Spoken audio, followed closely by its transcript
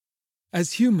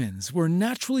As humans, we're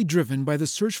naturally driven by the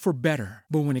search for better.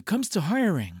 But when it comes to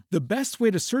hiring, the best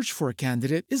way to search for a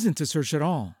candidate isn't to search at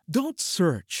all. Don't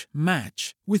search,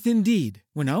 match with Indeed.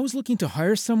 When I was looking to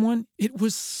hire someone, it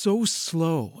was so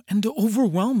slow and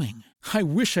overwhelming. I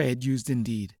wish I had used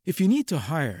Indeed. If you need to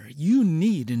hire, you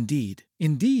need Indeed.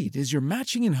 Indeed is your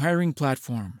matching and hiring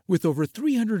platform with over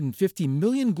 350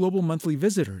 million global monthly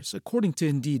visitors, according to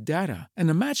Indeed data, and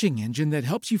a matching engine that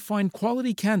helps you find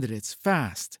quality candidates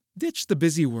fast. Ditch the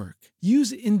busy work.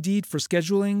 Use Indeed for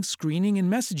scheduling, screening,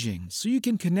 and messaging so you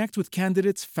can connect with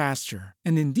candidates faster.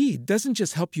 And Indeed doesn't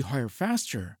just help you hire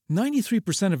faster.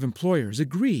 93% of employers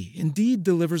agree Indeed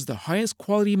delivers the highest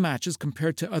quality matches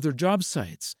compared to other job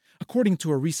sites, according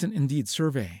to a recent Indeed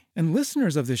survey. And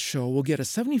listeners of this show will get a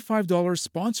 $75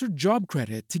 sponsored job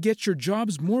credit to get your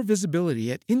jobs more visibility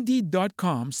at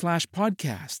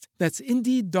Indeed.com/podcast. That's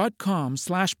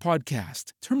Indeed.com/podcast.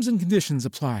 Terms and conditions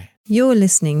apply. You're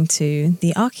listening to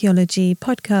the Archaeology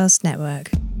Podcast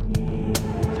Network.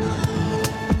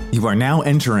 You are now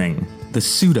entering the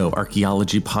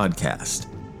Pseudo-Archaeology Podcast,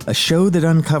 a show that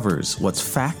uncovers what's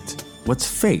fact, what's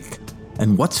fake,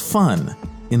 and what's fun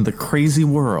in the crazy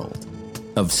world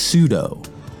of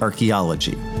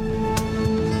pseudo-archaeology.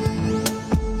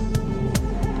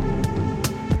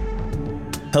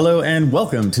 Hello and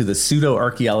welcome to the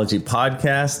Pseudo-Archaeology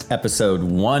Podcast, episode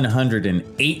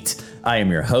 108. I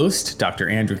am your host, Dr.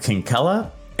 Andrew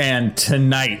Kinkella, and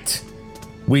tonight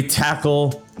we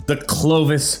tackle the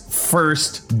Clovis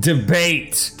First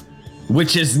debate,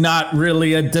 which is not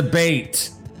really a debate.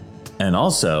 And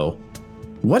also,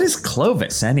 what is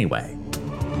Clovis anyway?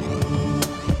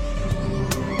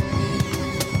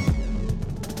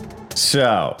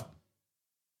 So,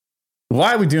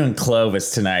 why are we doing Clovis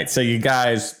tonight? So you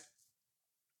guys,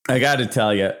 I got to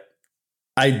tell you,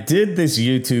 I did this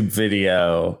YouTube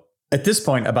video at this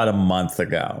point about a month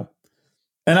ago.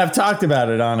 And I've talked about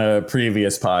it on a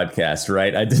previous podcast,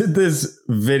 right? I did this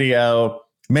video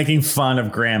making fun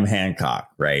of Graham Hancock,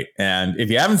 right? And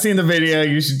if you haven't seen the video,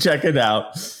 you should check it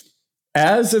out.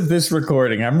 As of this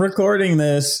recording, I'm recording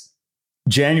this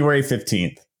January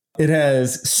 15th. It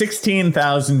has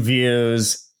 16,000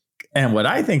 views. And what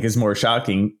I think is more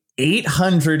shocking,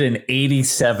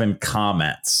 887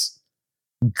 comments.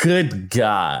 Good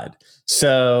God.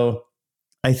 So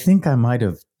I think I might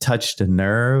have touched a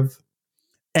nerve.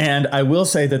 And I will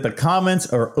say that the comments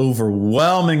are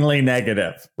overwhelmingly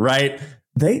negative, right?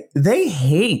 They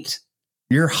hate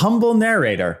your humble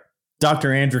narrator,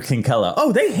 Dr. Andrew Kinkella.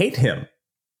 Oh, they hate him.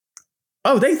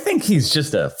 Oh, they think he's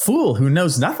just a fool who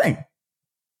knows nothing.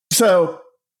 So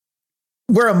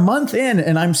we're a month in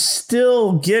and I'm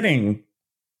still getting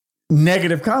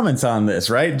negative comments on this,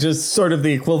 right? Just sort of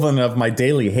the equivalent of my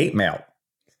daily hate mail.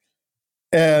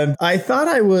 And I thought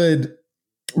I would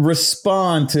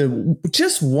respond to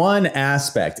just one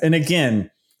aspect. And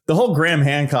again, the whole Graham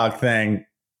Hancock thing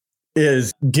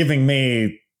is giving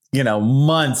me,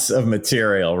 months of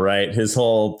material, right? His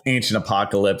whole ancient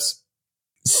apocalypse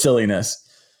silliness.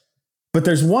 But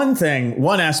there's one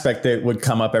aspect that would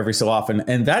come up every so often,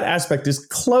 and that aspect is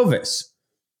Clovis.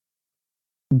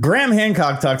 Graham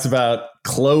Hancock talks about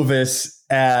Clovis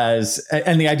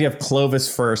and the idea of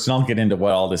Clovis first, and I'll get into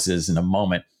what all this is in a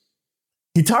moment.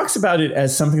 He talks about it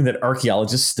as something that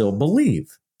archaeologists still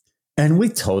believe, and we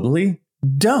totally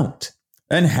don't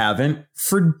and haven't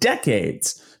for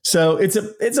decades. So it's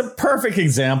a perfect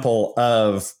example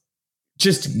of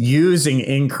just using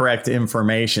incorrect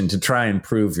information to try and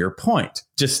prove your point.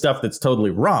 Just stuff that's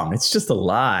totally wrong. It's just a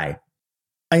lie.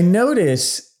 I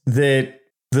notice that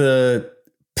the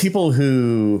people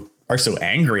who are so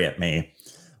angry at me,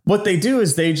 what they do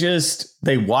is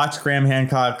they watch Graham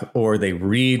Hancock or they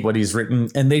read what he's written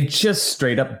and they just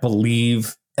straight up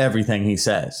believe everything he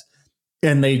says.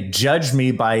 And they judge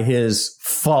me by his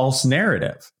false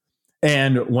narrative.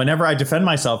 And whenever I defend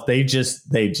myself, they just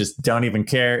don't even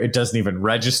care. It doesn't even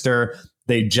register.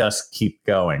 They just keep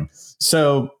going.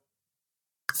 So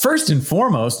first and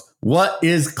foremost, what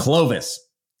is Clovis?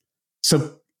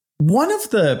 So one of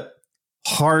the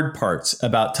hard parts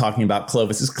about talking about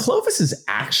Clovis is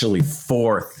actually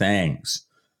four things.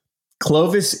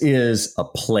 Clovis is a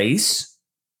place.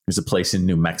 There's a place in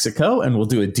New Mexico, and we'll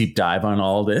do a deep dive on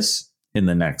all this in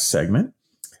the next segment.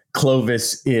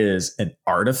 Clovis is an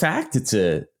artifact. It's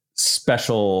a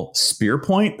special spear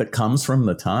point that comes from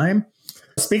the time.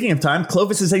 Speaking of time,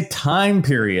 Clovis is a time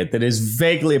period that is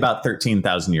vaguely about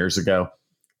 13,000 years ago.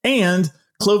 And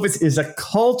Clovis is a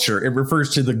culture. It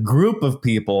refers to the group of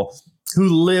people who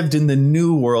lived in the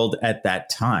New World at that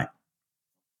time.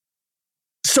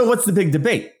 So what's the big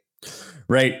debate,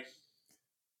 right?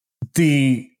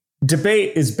 The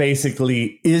debate is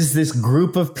basically, is this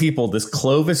group of people, this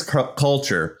Clovis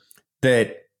culture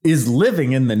that is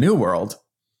living in the New World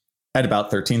at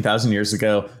about 13,000 years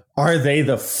ago, are they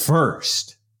the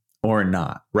first or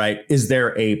not, right? Is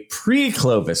there a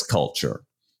pre-Clovis culture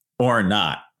or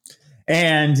not?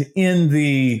 And in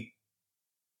the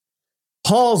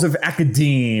halls of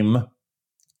academe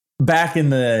back in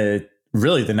the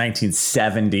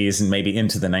 1970s and maybe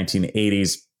into the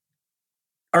 1980s,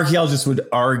 archaeologists would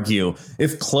argue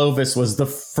if Clovis was the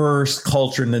first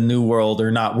culture in the New World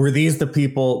or not. Were these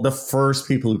the first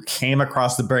people who came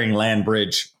across the Bering Land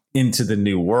Bridge into the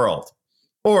New World?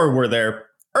 Or were there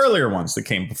earlier ones that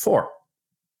came before?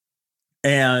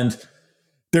 And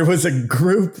there was a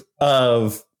group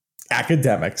of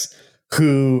academics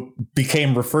who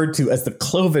became referred to as the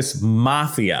Clovis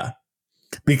Mafia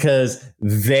because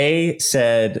they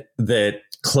said that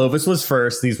Clovis was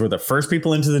first. These were the first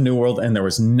people into the New World, and there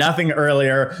was nothing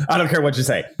earlier. I don't care what you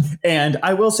say. And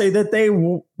I will say that they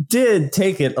did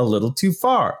take it a little too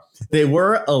far. They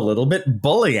were a little bit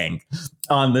bullying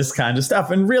on this kind of stuff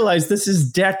and realized this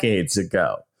is decades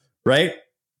ago, right?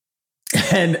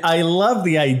 And I love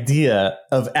the idea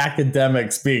of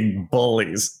academics being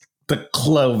bullies, the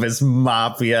Clovis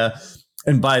Mafia.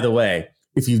 And by the way,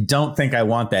 if you don't think I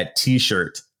want that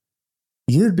t-shirt,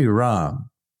 you'd be wrong.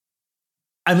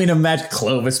 I mean, imagine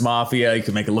Clovis Mafia. You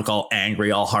can make it look all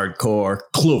angry, all hardcore.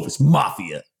 Clovis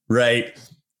Mafia, right?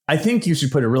 I think you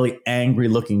should put a really angry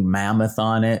looking mammoth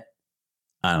on it.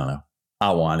 I don't know.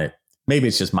 I want it. Maybe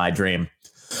it's just my dream.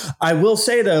 I will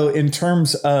say, though, in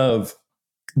terms of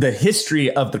the history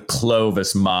of the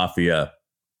Clovis Mafia,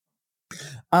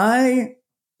 I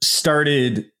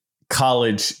started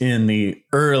college in the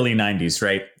early 90s,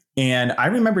 right? And I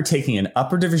remember taking an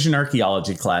upper division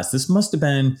archaeology class. This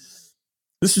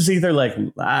was either like,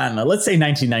 I don't know, let's say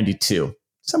 1992,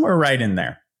 somewhere right in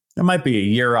there. It might be a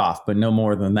year off, but no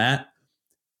more than that.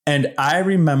 And I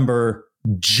remember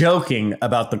joking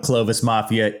about the Clovis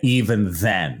Mafia even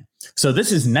then. So this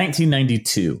is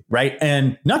 1992, right?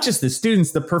 And not just the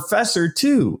students, the professor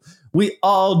too. We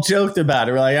all joked about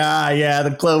it. We're like, yeah,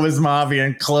 the Clovis Mafia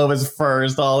and Clovis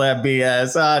first, all that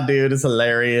BS. Dude, it's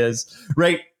hilarious,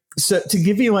 right? So to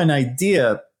give you an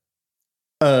idea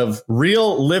of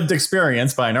real lived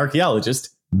experience by an archaeologist,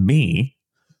 me,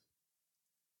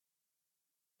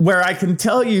 where I can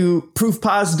tell you proof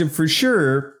positive for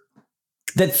sure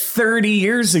that 30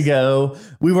 years ago,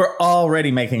 we were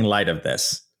already making light of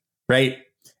this, right?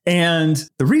 And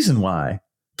the reason why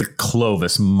the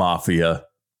Clovis Mafia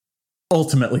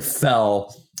ultimately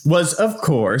fell was, of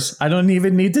course, I don't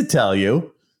even need to tell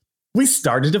you, we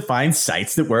started to find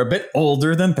sites that were a bit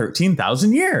older than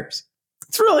 13,000 years.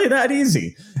 It's really that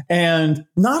easy. And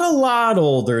not a lot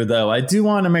older, though. I do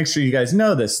want to make sure you guys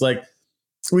know this. Like,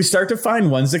 we start to find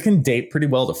ones that can date pretty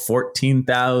well to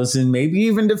 14,000, maybe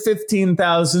even to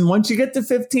 15,000. Once you get to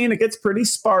 15, it gets pretty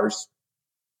sparse.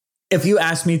 If you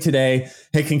ask me today,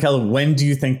 hey, King Keller, when do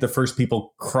you think the first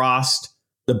people crossed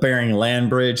the Bering Land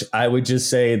Bridge? I would just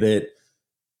say that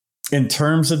in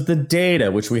terms of the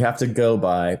data, which we have to go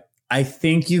by, I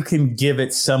think you can give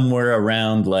it somewhere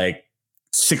around like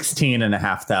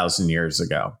 16,500 years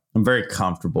ago. I'm very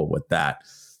comfortable with that.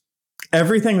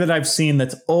 Everything that I've seen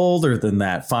that's older than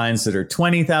that, finds that are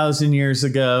 20,000 years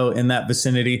ago in that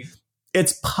vicinity,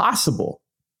 it's possible.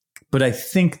 But I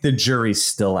think the jury's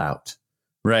still out,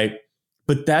 right?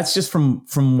 But that's just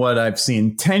from what I've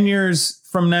seen. 10 years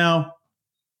from now,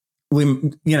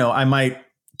 I might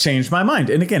change my mind.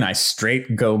 And again, I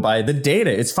straight go by the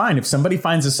data. It's fine. If somebody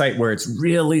finds a site where it's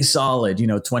really solid,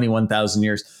 21,000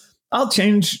 years, I'll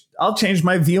change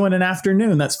my view in an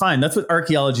afternoon. That's fine. That's what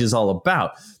archaeology is all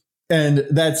about. And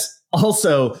that's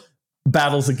also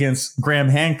battles against Graham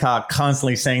Hancock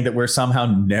constantly saying that we're somehow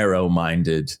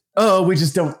narrow-minded. Oh, we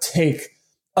just don't take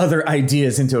other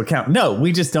ideas into account. No,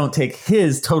 we just don't take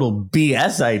his total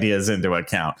BS ideas into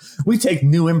account. We take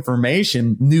new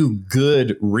information, new,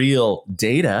 good, real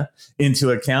data into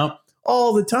account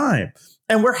all the time.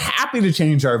 And we're happy to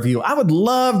change our view. I would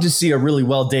love to see a really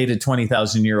well-dated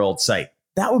 20,000-year-old site.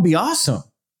 That would be awesome.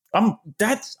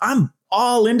 I'm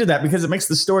all into that because it makes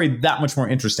the story that much more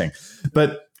interesting.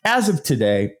 But as of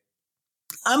today,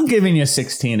 I'm giving you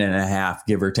 16.5,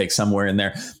 give or take somewhere in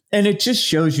there. And it just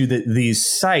shows you that these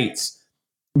sites,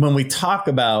 when we talk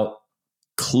about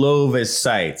Clovis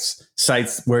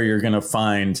sites where you're going to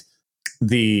find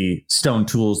the stone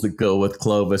tools that go with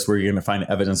Clovis, where you're going to find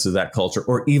evidence of that culture,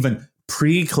 or even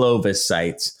pre-Clovis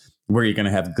sites where you're going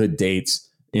to have good dates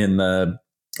in the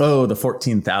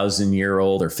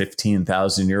 14,000-year-old or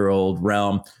 15,000-year-old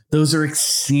realm. Those are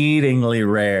exceedingly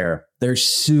rare. They're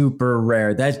super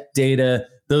rare. That data,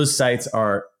 those sites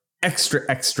are extra,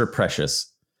 extra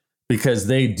precious because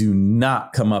they do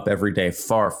not come up every day,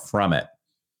 far from it.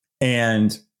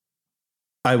 And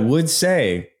I would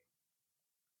say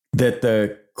that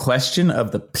the question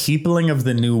of the peopling of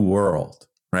the new world,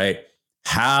 right?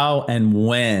 How and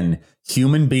when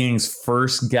human beings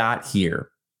first got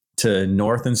here to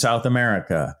North and South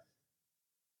America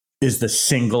is the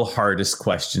single hardest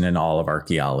question in all of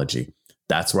archaeology.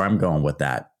 That's where I'm going with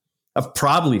that. I've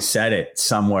probably said it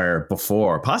somewhere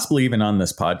before, possibly even on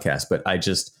this podcast, but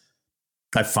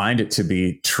I find it to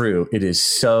be true. It is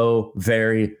so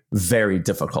very, very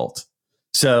difficult.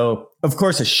 So, of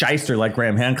course, a shyster like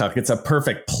Graham Hancock, it's a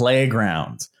perfect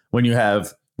playground when you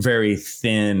have very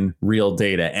thin real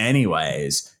data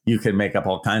anyways. You can make up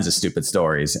all kinds of stupid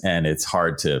stories and it's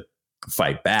hard to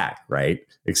fight back, right?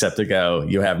 Except to go,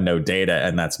 you have no data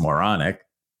and that's moronic.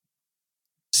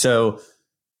 So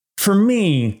for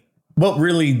me, what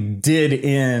really did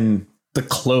in the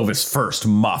Clovis First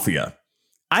Mafia,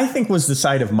 I think, was the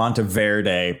site of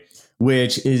Monteverde,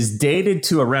 which is dated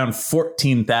to around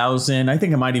 14,000. I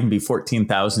think it might even be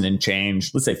 14,000 and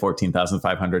change. Let's say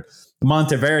 14,500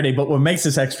 Monteverde. But what makes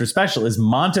this extra special is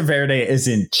Monteverde is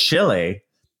in Chile,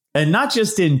 and not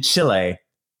just in Chile.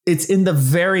 It's in the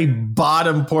very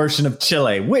bottom portion of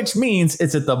Chile, which means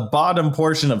it's at the bottom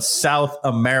portion of South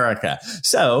America.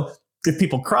 So if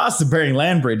people cross the Bering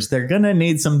Land Bridge, they're going to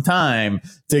need some time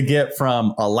to get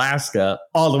from Alaska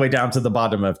all the way down to the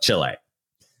bottom of Chile.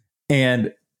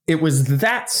 And it was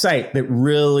that site that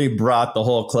really brought the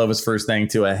whole Clovis First thing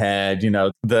to a head. You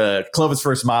know, the Clovis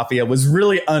First Mafia was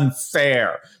really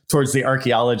unfair towards the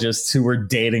archaeologists who were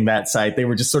dating that site. They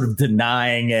were just sort of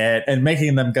denying it and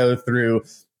making them go through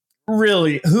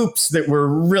really hoops that were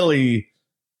really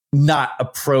not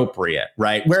appropriate,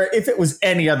 right? Where if it was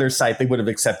any other site, they would have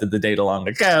accepted the data long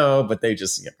ago, but they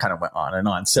just kind of went on and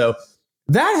on. So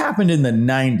that happened in the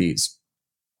 90s.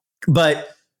 But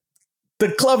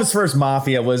the Clovis First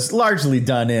Mafia was largely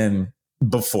done in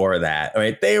before that,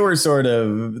 right? They were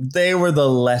the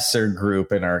lesser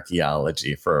group in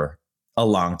archaeology for a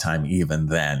long time, even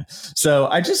then. So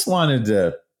I just wanted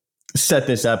to set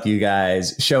this up, you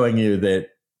guys, showing you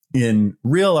that in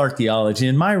real archaeology,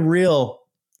 in my real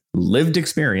lived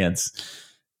experience,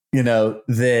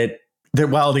 that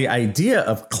while the idea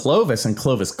of Clovis and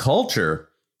Clovis culture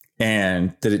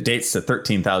and that it dates to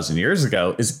 13,000 years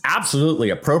ago is absolutely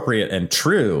appropriate and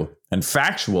true and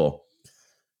factual,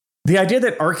 the idea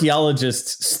that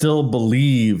archaeologists still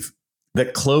believe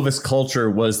that Clovis culture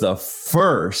was the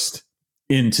first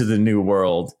into the New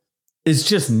World is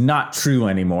just not true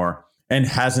anymore and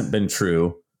hasn't been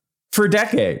true for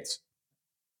decades.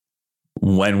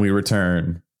 When we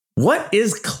return, what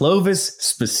is Clovis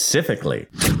specifically?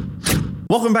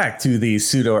 Welcome back to the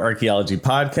Pseudo Archaeology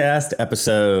Podcast,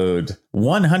 episode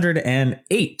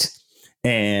 108.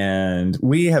 And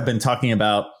we have been talking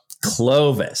about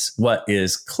Clovis. What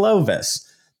is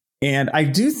Clovis? And I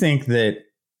do think that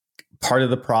part of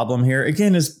the problem here,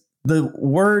 again, is the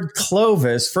word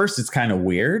Clovis. First, it's kind of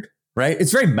weird, right?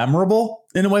 It's very memorable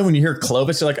in a way. When you hear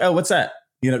Clovis, you're like, oh, what's that?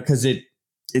 Because it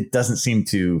doesn't seem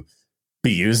to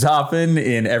be used often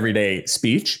in everyday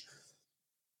speech.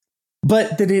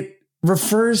 But that it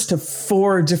refers to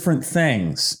 4 different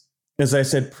things. As I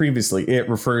said previously, it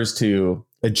refers to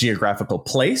a geographical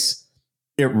place.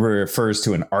 It refers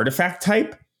to an artifact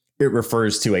type. It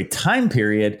refers to a time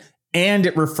period, and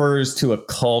it refers to a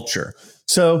culture.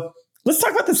 So let's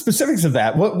talk about the specifics of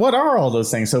that. What are all those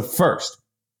things? So first,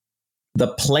 the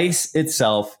place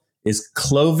itself is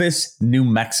Clovis, New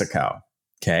Mexico.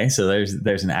 Okay, so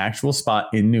there's an actual spot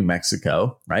in New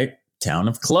Mexico, right? Town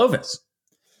of Clovis.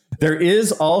 There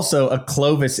is also a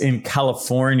Clovis in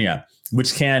California,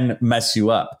 which can mess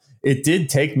you up. It did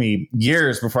take me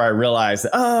years before I realized,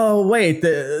 oh, wait,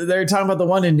 they're talking about the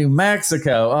one in New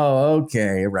Mexico. Oh,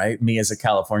 okay, right? Me as a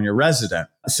California resident.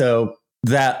 So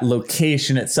that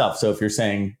location itself. So if you're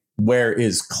saying, where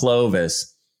is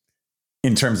Clovis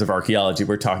in terms of archaeology,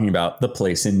 we're talking about the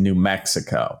place in New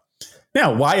Mexico.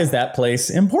 Now, why is that place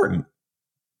important?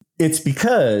 It's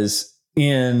because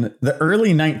in the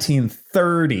early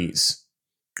 1930s,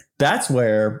 that's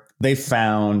where they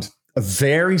found a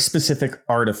very specific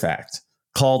artifact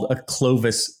called a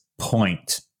Clovis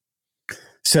point.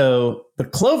 So the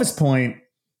Clovis point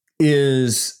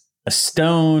is a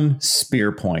stone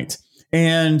spear point.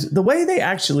 And the way they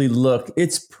actually look,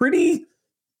 it's pretty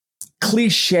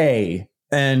cliche.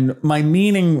 And my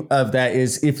meaning of that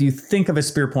is, if you think of a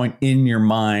spear point in your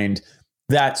mind,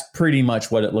 that's pretty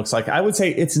much what it looks like. I would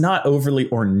say it's not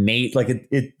overly ornate. Like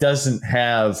it doesn't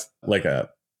have like a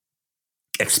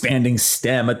expanding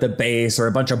stem at the base or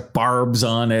a bunch of barbs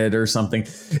on it or something.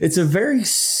 It's a very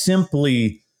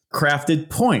simply crafted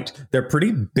point. They're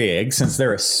pretty big since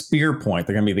they're a spear point.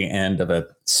 They're going to be the end of a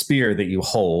spear that you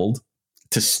hold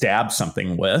to stab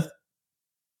something with,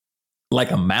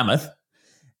 like a mammoth.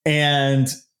 And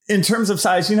in terms of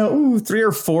size, 3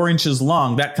 or 4 inches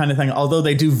long, that kind of thing, although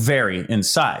they do vary in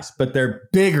size, but they're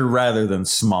bigger rather than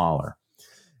smaller.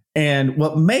 And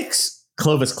what makes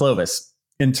Clovis Clovis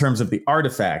in terms of the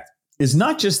artifact is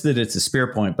not just that it's a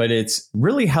spear point, but it's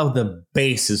really how the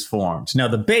base is formed. Now,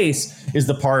 the base is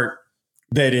the part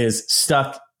that is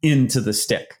stuck into the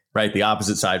stick, right? The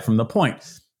opposite side from the point.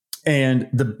 And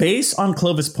the base on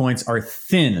Clovis points are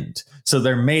thinned. So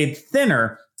they're made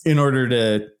thinner in order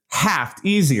to haft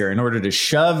easier, in order to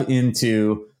shove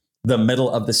into the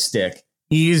middle of the stick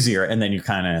easier. And then you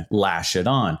kind of lash it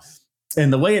on.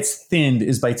 And the way it's thinned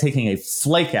is by taking a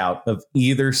flake out of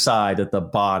either side at the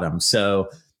bottom. So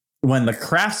when the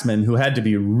craftsman, who had to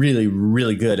be really,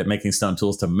 really good at making stone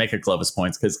tools to make a Clovis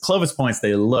points, because Clovis points,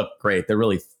 they look great. They're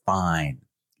really fine.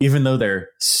 Even though they're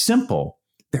simple,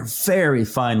 they're very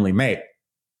finely made.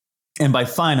 And by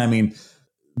fine, I mean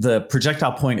the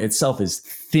projectile point itself is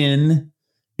thin,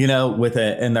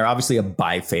 and they're obviously a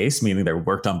biface, meaning they're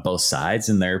worked on both sides,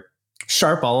 and they're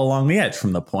sharp all along the edge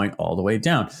from the point all the way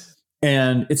down.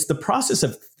 And it's the process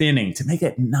of thinning to make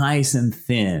it nice and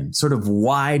thin, sort of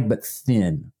wide but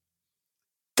thin.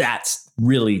 That's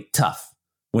really tough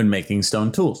when making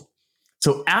stone tools.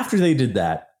 So after they did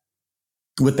that,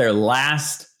 with their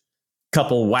last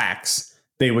couple whacks,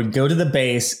 they would go to the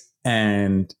base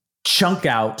and chunk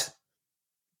out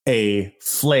a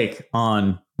flake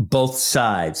on both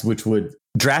sides, which would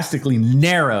drastically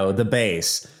narrow the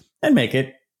base and make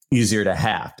it easier to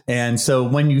haft. And so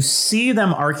when you see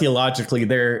them archaeologically,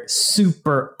 they're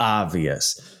super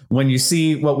obvious. When you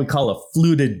see what we call a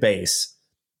fluted base,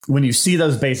 when you see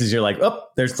those bases, you're like, oh,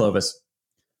 there's Clovis.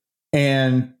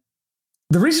 And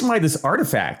the reason why this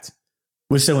artifact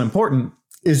was so important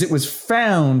is it was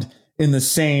found in the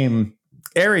same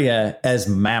area as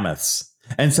mammoths.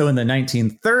 And so in the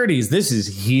 1930s, this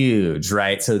is huge,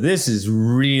 right? So this is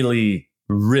really,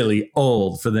 really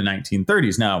old for the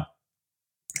 1930s. Now,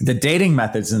 the dating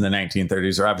methods in the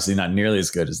 1930s are obviously not nearly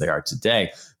as good as they are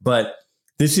today, but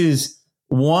this is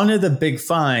one of the big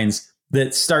finds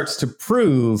that starts to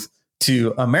prove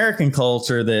to American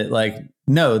culture that,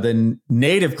 no, the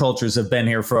native cultures have been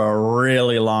here for a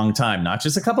really long time, not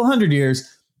just a couple hundred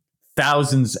years,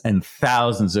 thousands and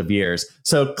thousands of years.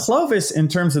 So Clovis, in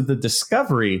terms of the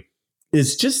discovery,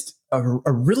 is just a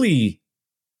really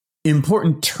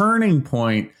important turning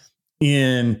point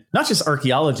in not just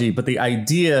archaeology, but the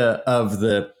idea of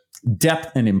the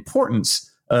depth and importance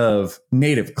of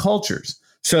native cultures.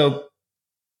 So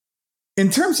in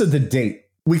terms of the date,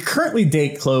 we currently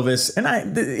date Clovis,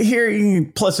 and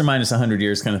here plus or minus 100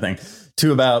 years kind of thing,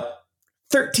 to about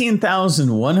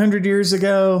 13,100 years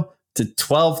ago to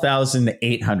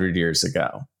 12,800 years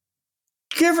ago,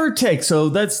 give or take. So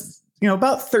that's,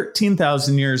 about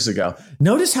 13,000 years ago.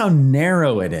 Notice how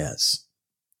narrow it is.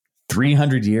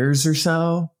 300 years or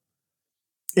so.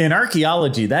 In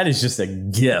archaeology, that is just a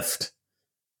gift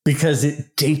because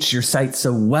it dates your site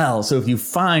so well. So if you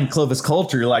find Clovis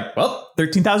culture, you're like, well,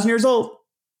 13,000 years old,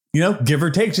 give or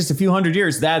take just a few hundred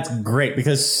years. That's great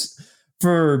because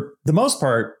for the most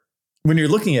part, when you're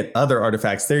looking at other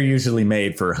artifacts, they're usually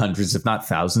made for hundreds, if not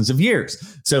thousands of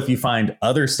years. So if you find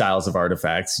other styles of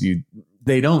artifacts,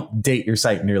 they don't date your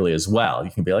site nearly as well. You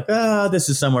can be like, this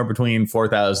is somewhere between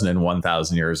 4,000 and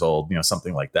 1,000 years old,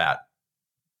 something like that.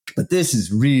 But this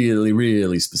is really,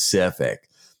 really specific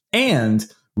and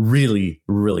really,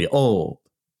 really old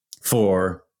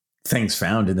for things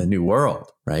found in the New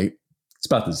World, right? It's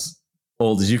about as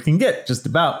old as you can get, just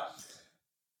about.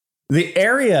 The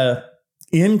area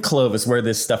in Clovis where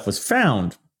this stuff was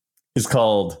found is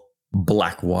called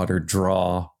Blackwater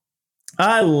Draw.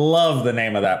 I love the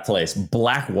name of that place,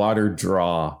 Blackwater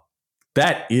Draw.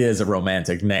 That is a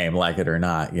romantic name, like it or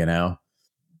not,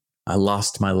 I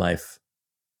lost my life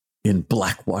in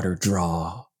Blackwater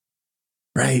Draw,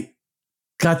 right?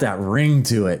 Got that ring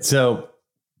to it. So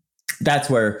that's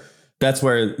where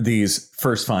these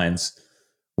first finds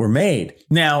were made.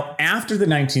 Now, after the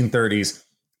 1930s,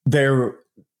 there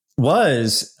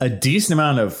was a decent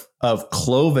amount of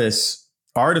Clovis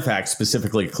artifacts,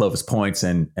 specifically Clovis points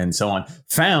and so on,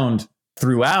 found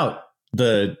throughout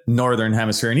the Northern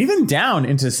Hemisphere and even down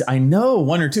into, I know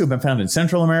 1 or 2 have been found in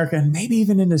Central America and maybe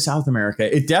even into South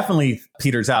America. It definitely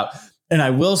peters out. And I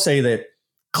will say that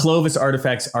Clovis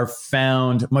artifacts are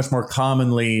found much more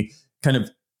commonly kind of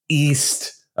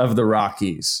east of the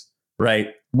Rockies, right?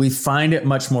 we find it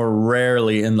much more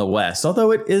rarely in the West,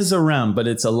 although it is around, but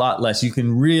it's a lot less. You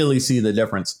can really see the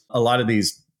difference. A lot of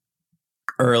these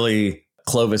early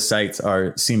Clovis sites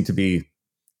seem to be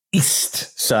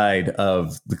east side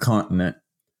of the continent.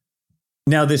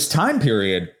 Now, this time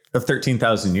period of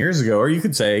 13,000 years ago, or you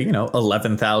could say,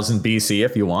 11,000 BC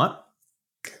if you want,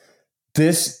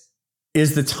 this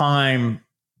is the time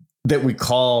that we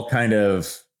call kind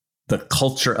of the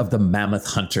culture of the mammoth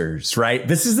hunters, right?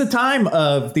 This is the time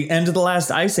of the end of the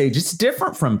last ice age. It's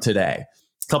different from today.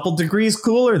 A couple degrees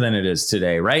cooler than it is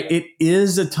today, right? It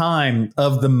is a time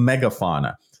of the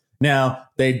megafauna. Now,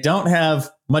 they don't have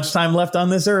much time left on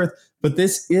this earth, but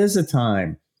this is a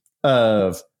time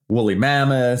of woolly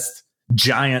mammoth,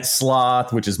 giant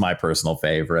sloth, which is my personal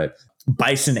favorite,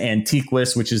 bison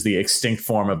antiquus, which is the extinct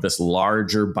form of this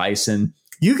larger bison.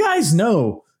 You guys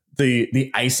know the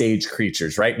Ice Age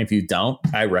creatures, right? And if you don't,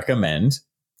 I recommend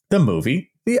the movie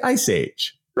The Ice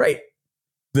Age, right?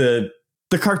 The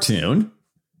cartoon.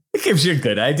 It gives you a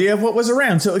good idea of what was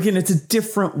around. So again, it's a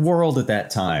different world at that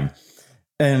time.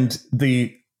 And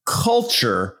the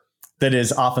culture that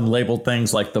is often labeled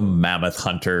things like the mammoth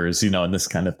hunters, and this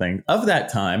kind of thing of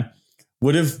that time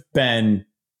would have been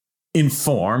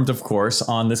informed, of course,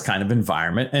 on this kind of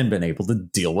environment and been able to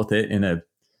deal with it in a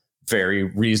very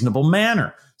reasonable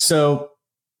manner. So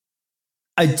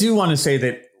I do want to say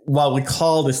that while we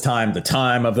call this time the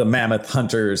time of the mammoth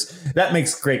hunters, that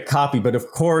makes great copy. But of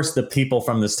course, the people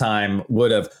from this time would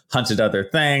have hunted other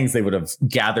things. They would have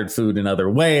gathered food in other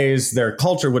ways. Their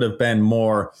culture would have been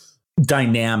more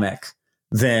dynamic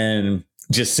than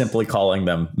just simply calling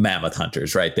them mammoth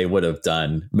hunters, right? They would have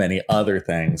done many other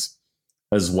things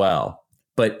as well.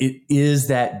 But it is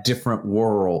that different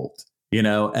world,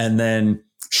 and then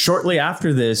shortly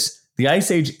after this, the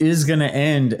Ice Age is going to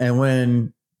end. And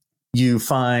when you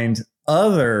find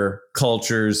other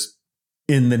cultures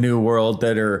in the New World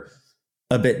that are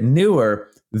a bit newer,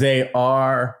 they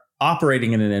are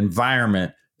operating in an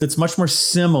environment that's much more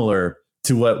similar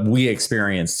to what we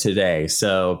experience today.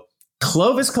 So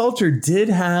Clovis culture did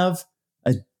have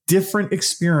a different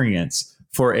experience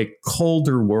for a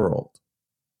colder world.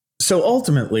 So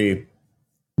ultimately,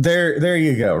 there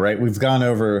you go, right? We've gone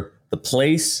over the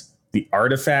place, the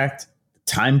artifact,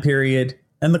 the time period,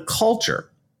 and the culture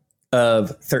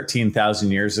of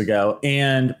 13,000 years ago.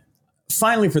 And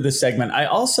finally, for this segment, I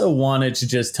also wanted to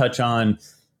just touch on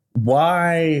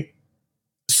why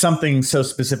something so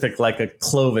specific like a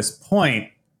Clovis point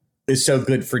is so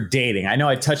good for dating. I know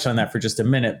I touched on that for just a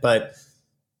minute, but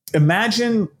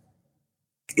imagine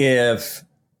if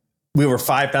we were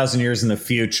 5,000 years in the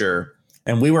future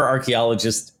and we were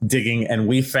archaeologists digging and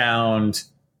we found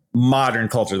modern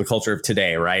culture, the culture of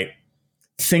today, right?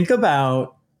 Think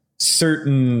about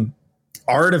certain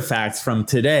artifacts from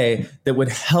today that would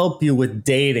help you with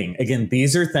dating. Again,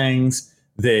 these are things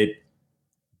that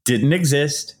didn't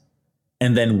exist.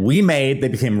 And then they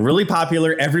became really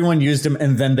popular. Everyone used them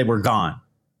and then they were gone.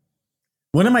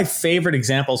 One of my favorite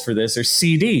examples for this are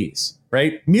CDs,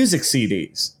 right? Music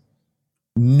CDs.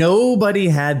 Nobody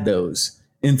had those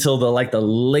until the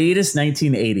latest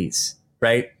 1980s,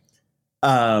 right?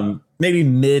 Maybe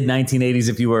mid 1980s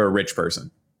if you were a rich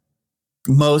person.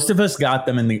 Most of us got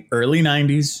them in the early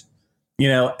 90s,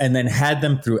 and then had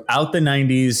them throughout the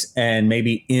 90s and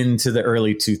maybe into the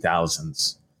early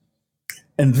 2000s.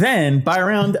 And then by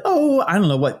around,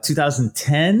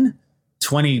 2010,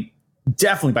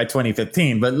 definitely by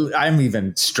 2015, but I'm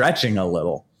even stretching a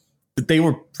little. But they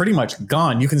were pretty much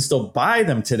gone. You can still buy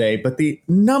them today, but the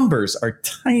numbers are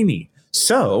tiny.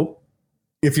 So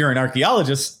if you're an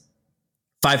archaeologist,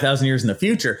 5,000 years in the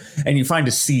future, and you find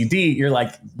a CD, you're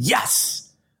like,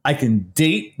 yes, I can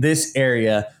date this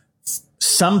area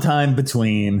sometime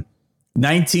between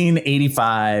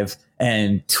 1985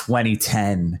 and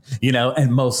 2010,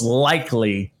 and most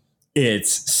likely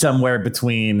it's somewhere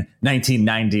between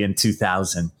 1990 and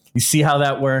 2000. You see how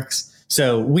that works?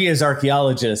 So we as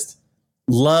archaeologists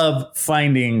love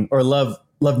finding or love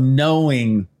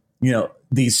knowing,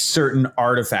 these certain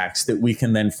artifacts that we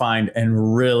can then find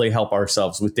and really help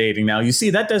ourselves with dating. Now, you see,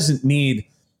 that doesn't need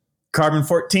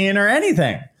carbon-14 or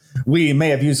anything. We may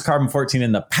have used carbon-14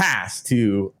 in the past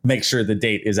to make sure the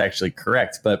date is actually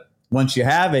correct. But once you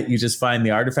have it, you just find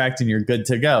the artifact and you're good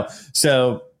to go.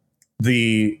 So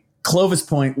the Clovis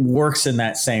point works in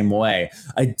that same way.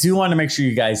 I do want to make sure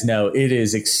you guys know it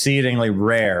is exceedingly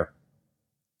rare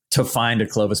to find a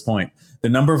Clovis point. The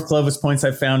number of Clovis points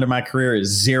I've found in my career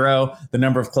is 0. The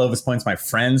number of Clovis points my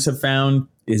friends have found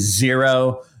is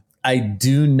 0. I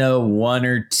do know 1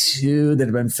 or 2 that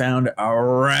have been found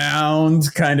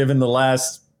around kind of in the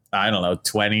last I don't know,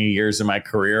 20 years of my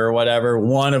career or whatever,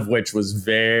 one of which was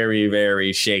very,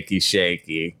 very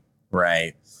shaky,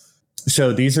 right?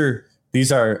 So these are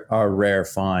rare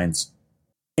finds.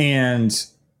 And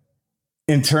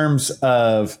in terms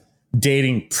of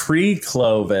dating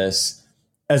pre-Clovis,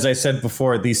 as I said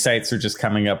before, these sites are just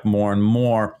coming up more and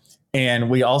more. And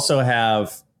we also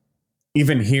have,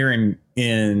 even here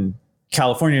in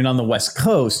California and on the West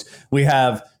Coast, we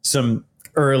have some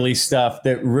early stuff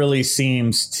that really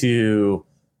seems to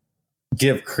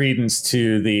give credence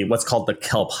to the what's called the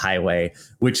Kelp Highway,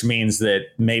 which means that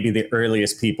maybe the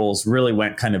earliest peoples really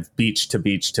went kind of beach to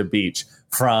beach to beach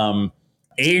from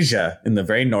Asia in the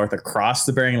very north across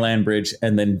the Bering Land Bridge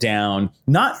and then down,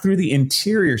 not through the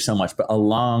interior so much, but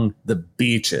along the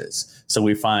beaches. So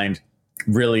we find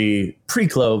really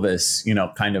pre-Clovis,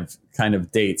 kind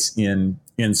of dates in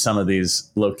some of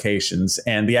these locations.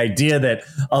 And the idea that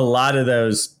a lot of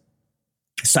those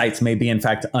sites may be in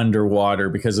fact underwater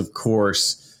because, of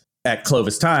course, at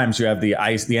Clovis times, you have the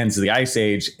ends of the Ice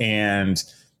Age, and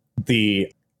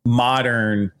the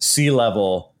modern sea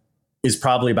level is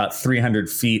probably about 300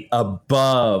 feet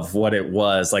above what it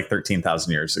was like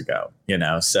 13,000 years ago,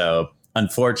 So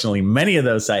unfortunately, many of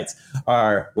those sites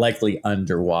are likely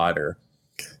underwater.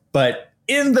 But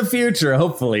in the future,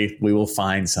 hopefully, we will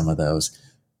find some of those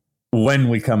when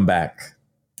we come back.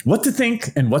 What to think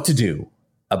and what to do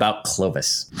about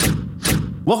Clovis.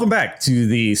 Welcome back to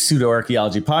the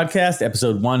Pseudo-Archaeology Podcast,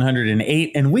 episode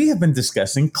 108. And we have been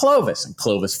discussing Clovis and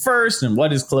Clovis first. And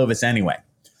what is Clovis anyway?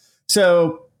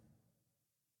 So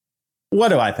what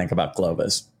do I think about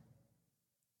Clovis?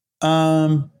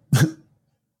 I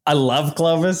love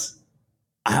Clovis.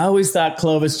 I always thought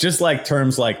Clovis, just like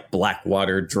terms like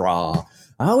Blackwater Draw,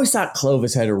 I always thought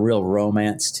Clovis had a real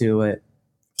romance to it.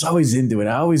 I was always into it.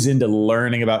 I was always into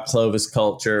learning about Clovis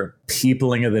culture,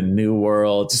 peopling of the New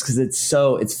World, just because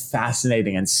it's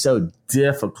fascinating and so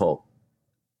difficult,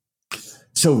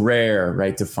 so rare,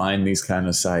 right, to find these kind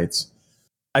of sites.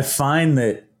 I find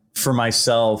that for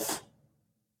myself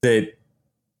that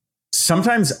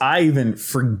sometimes I even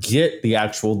forget the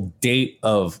actual date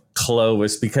of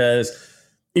Clovis, because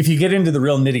if you get into the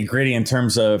real nitty gritty in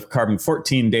terms of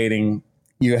carbon-14 dating,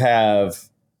 you have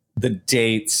the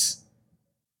dates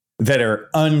that are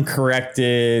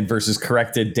uncorrected versus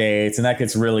corrected dates. And that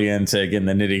gets really into, again,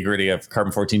 the nitty gritty of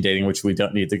carbon-14 dating, which we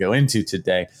don't need to go into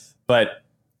today. But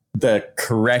the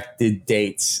corrected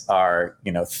dates are,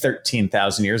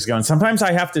 13,000 years ago. And sometimes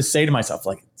I have to say to myself,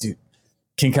 like, dude,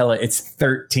 Kinkella, it's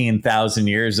 13,000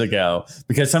 years ago,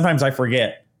 because sometimes I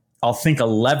forget. I'll think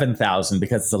 11,000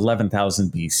 because it's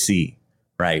 11,000 BC,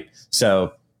 right?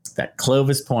 So that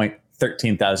Clovis point,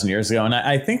 13,000 years ago. And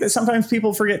I think that sometimes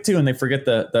people forget too, and they forget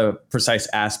the precise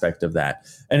aspect of that.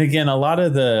 And again, a lot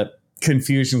of the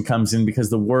confusion comes in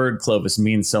because the word Clovis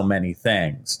means so many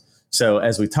things. So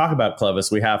as we talk about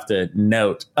Clovis, we have to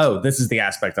note, this is the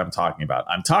aspect I'm talking about.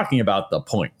 I'm talking about the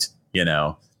point,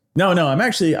 No,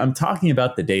 I'm talking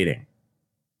about the dating.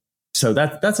 So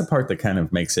that's a part that kind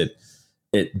of makes it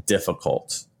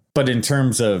difficult. But in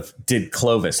terms of, did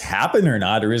Clovis happen or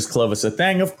not, or is Clovis a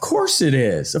thing? Of course it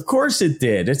is. Of course it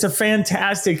did. It's a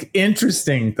fantastic,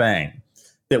 interesting thing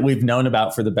that we've known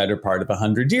about for the better part of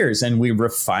 100 years. And we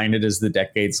refine it as the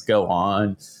decades go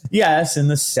on. Yes, in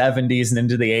the 70s and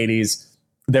into the 80s,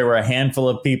 there were a handful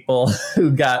of people who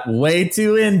got way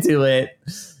too into it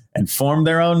and formed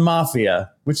their own mafia,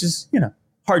 which is,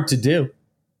 hard to do.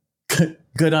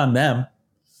 Good on them.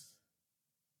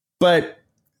 But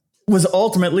was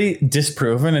ultimately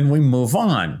disproven, and we move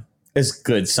on, as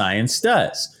good science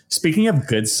does. Speaking of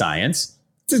good science,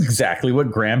 it's exactly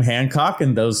what Graham Hancock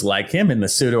and those like him in the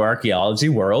pseudo-archaeology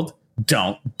world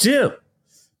don't do.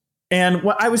 And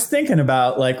what I was thinking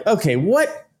about, like, okay,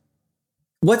 what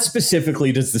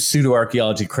specifically does the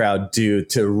pseudo-archaeology crowd do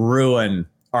to ruin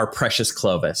our precious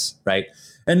Clovis, right?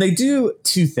 And they do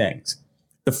two things.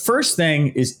 The first thing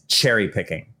is cherry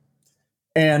picking.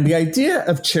 And the idea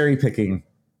of cherry picking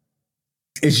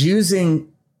is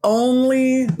using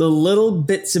only the little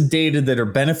bits of data that are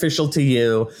beneficial to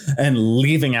you and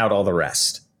leaving out all the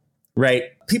rest, right?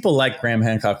 People like Graham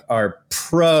Hancock are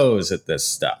pros at this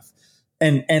stuff.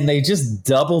 And they just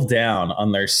double down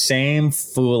on their same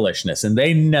foolishness, and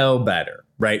they know better,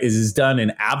 right? It is done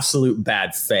in absolute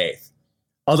bad faith.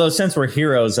 Although since we're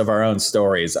heroes of our own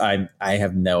stories, I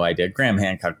have no idea. Graham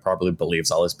Hancock probably believes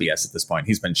all his BS at this point.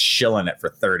 He's been shilling it for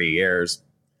 30 years.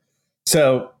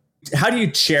 So how do you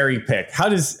cherry pick? How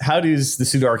does the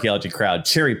pseudo-archaeology crowd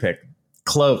cherry pick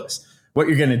Clovis? What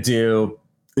you're going to do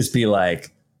is be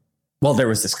like, well, there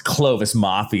was this Clovis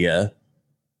mafia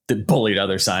that bullied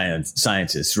other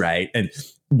scientists, right? And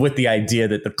with the idea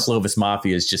that the Clovis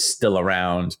Mafia is just still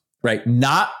around, right?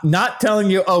 Not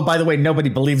telling you, oh, by the way, nobody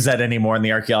believes that anymore in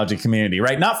the archaeology community,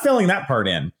 right? Not filling that part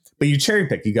in, but you cherry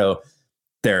pick. You go,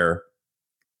 there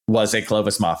was a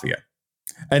Clovis Mafia.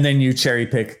 And then you cherry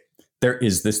pick, there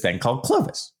is this thing called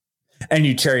Clovis. And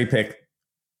you cherry pick,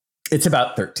 it's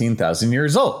about 13,000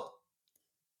 years old,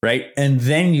 right? And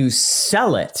then you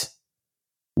sell it.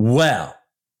 Well,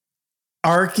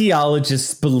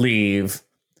 archaeologists believe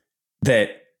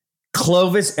that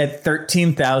Clovis at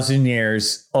 13,000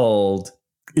 years old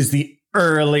is the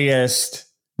earliest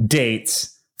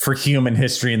dates for human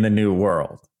history in the New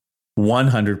World.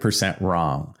 100%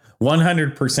 wrong.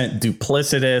 100%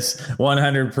 duplicitous,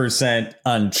 100%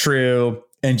 untrue,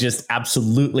 and just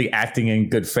absolutely acting in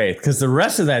good faith. Because the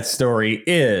rest of that story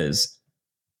is,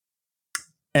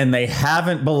 and they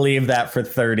haven't believed that for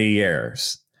 30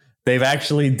 years. They've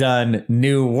actually done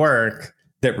new work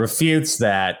that refutes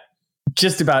that.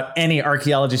 Just about any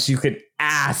archaeologist you could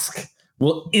ask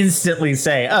will instantly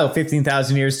say, oh,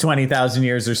 15,000 years, 20,000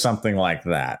 years, or something like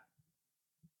that.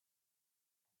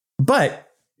 But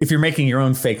if you're making your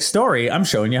own fake story, I'm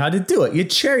showing you how to do it. You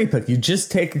cherry pick. You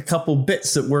just take a couple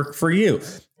bits that work for you.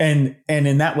 And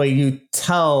in that way, you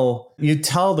tell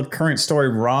the current story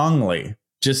wrongly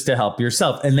just to help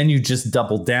yourself. And then you just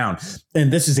double down.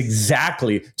 And this is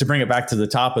exactly, to bring it back to the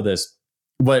top of this,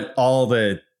 what all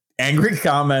the angry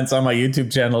comments on my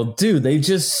YouTube channel do. They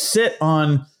just sit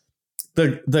on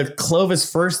the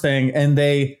Clovis first thing and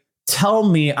they tell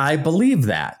me I believe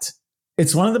that.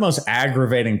 It's one of the most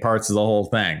aggravating parts of the whole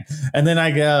thing. And then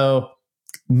I go,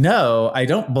 no, I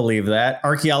don't believe that.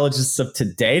 Archaeologists of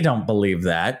today don't believe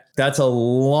that. That's a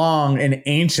long and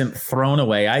ancient thrown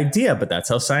away idea, but that's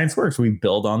how science works. We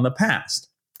build on the past.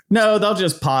 No, they'll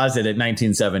just pause it at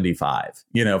 1975,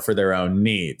 for their own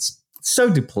needs.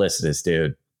 So duplicitous,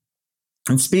 dude.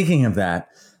 And speaking of that,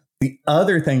 the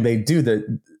other thing they do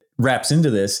that wraps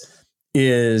into this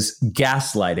is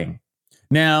gaslighting.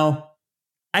 Now,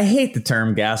 I hate the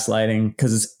term gaslighting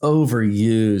because it's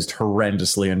overused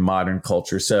horrendously in modern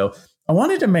culture. So I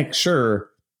wanted to make sure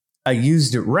I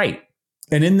used it right.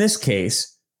 And in this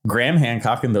case, Graham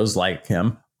Hancock and those like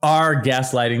him are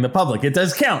gaslighting the public. It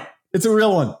does count. It's a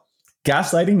real one.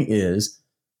 Gaslighting is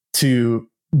to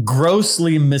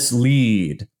grossly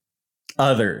mislead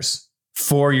others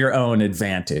for your own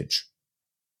advantage.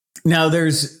 Now, there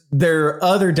are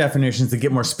other definitions that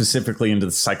get more specifically into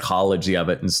the psychology of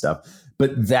it and stuff.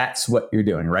 But that's what you're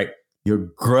doing, right? You're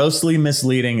grossly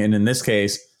misleading. And in this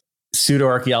case,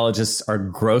 pseudo-archaeologists are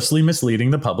grossly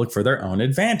misleading the public for their own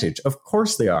advantage. Of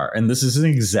course they are. And this is an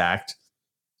exact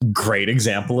great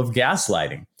example of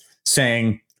gaslighting,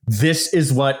 saying this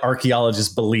is what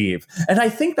archaeologists believe. And I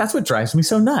think that's what drives me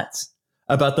so nuts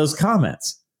about those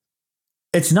comments.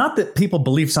 It's not that people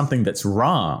believe something that's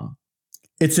wrong.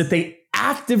 It's that they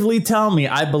actively tell me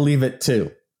I believe it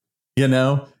too,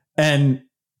 and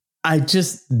I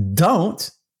just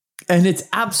don't. And it's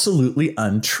absolutely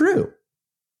untrue.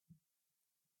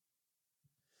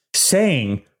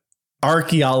 Saying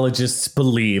archaeologists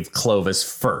believe Clovis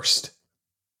first.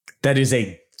 That is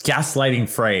a gaslighting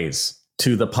phrase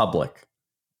to the public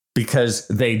because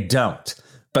they don't.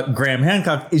 But Graham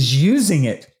Hancock is using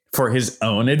it for his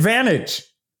own advantage,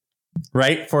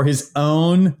 right? For his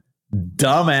own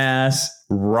dumbass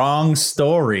wrong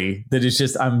story that is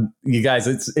just, you guys,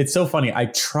 it's so funny.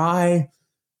 I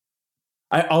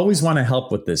always want to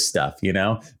help with this stuff,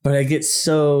 but I get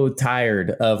so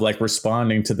tired of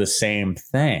responding to the same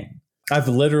thing. I've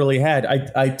literally had,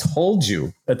 I told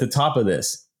you at the top of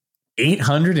this,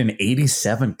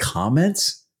 887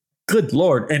 comments. Good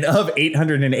Lord. And of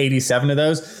 887 of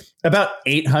those, about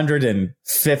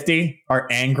 850 are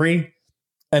angry.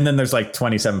 And then there's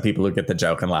 27 people who get the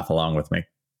joke and laugh along with me.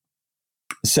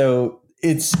 So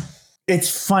it's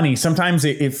funny. Sometimes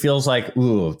it feels like,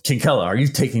 ooh, King Kella, are you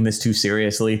taking this too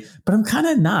seriously? But I'm kind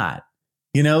of not,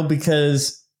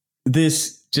 because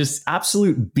this just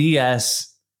absolute BS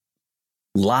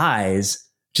lies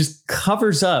just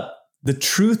covers up the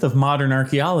truth of modern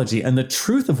archaeology and the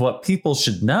truth of what people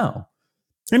should know.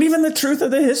 And even the truth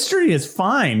of the history is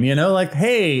fine,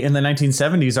 hey, in the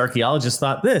 1970s, archaeologists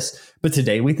thought this, but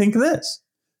today we think this,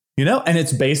 and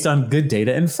it's based on good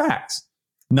data and facts,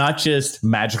 not just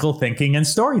magical thinking and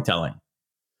storytelling.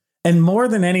 And more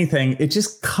than anything, it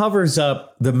just covers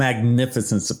up the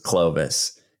magnificence of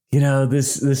Clovis.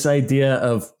 This idea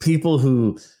of people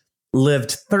who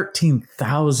lived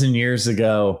 13,000 years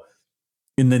ago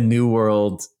in the New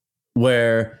World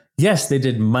where, yes, they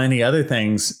did many other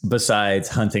things besides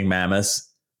hunting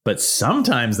mammoths, but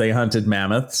sometimes they hunted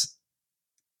mammoths.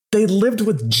 They lived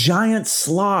with giant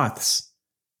sloths.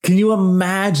 Can you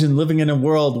imagine living in a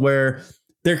world where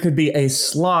there could be a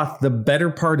sloth the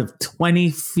better part of 20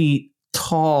 feet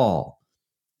tall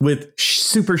with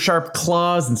super sharp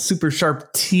claws and super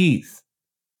sharp teeth?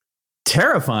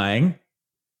 Terrifying,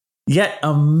 yet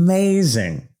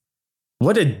amazing.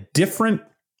 What a different,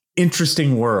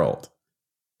 interesting world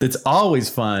that's always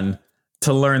fun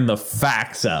to learn the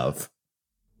facts of.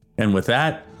 And with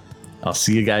that, I'll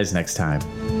see you guys next time.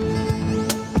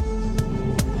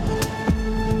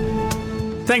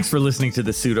 Thanks for listening to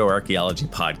the Pseudo-Archaeology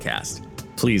Podcast.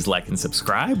 Please like and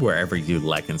subscribe wherever you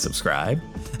like and subscribe.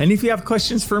 And if you have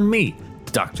questions for me,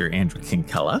 Dr. Andrew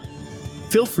Kinkella,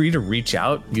 feel free to reach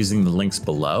out using the links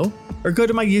below or go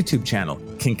to my YouTube channel,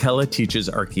 Kinkella Teaches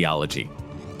Archaeology.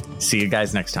 See you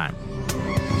guys next time.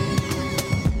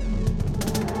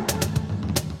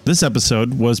 This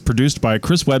episode was produced by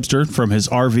Chris Webster from his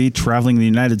RV traveling the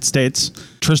United States,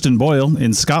 Tristan Boyle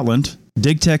in Scotland,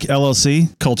 DigTech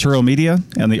LLC, Cultural Media,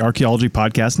 and the Archaeology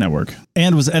Podcast Network,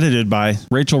 and was edited by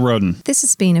Rachel Roden. This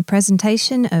has been a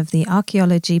presentation of the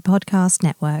Archaeology Podcast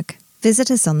Network. Visit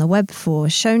us on the web for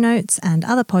show notes and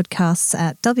other podcasts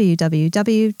at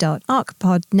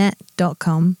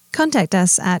www.archpodnet.com. Contact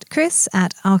us at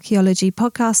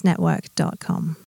chris@archaeologypodcastnetwork.com.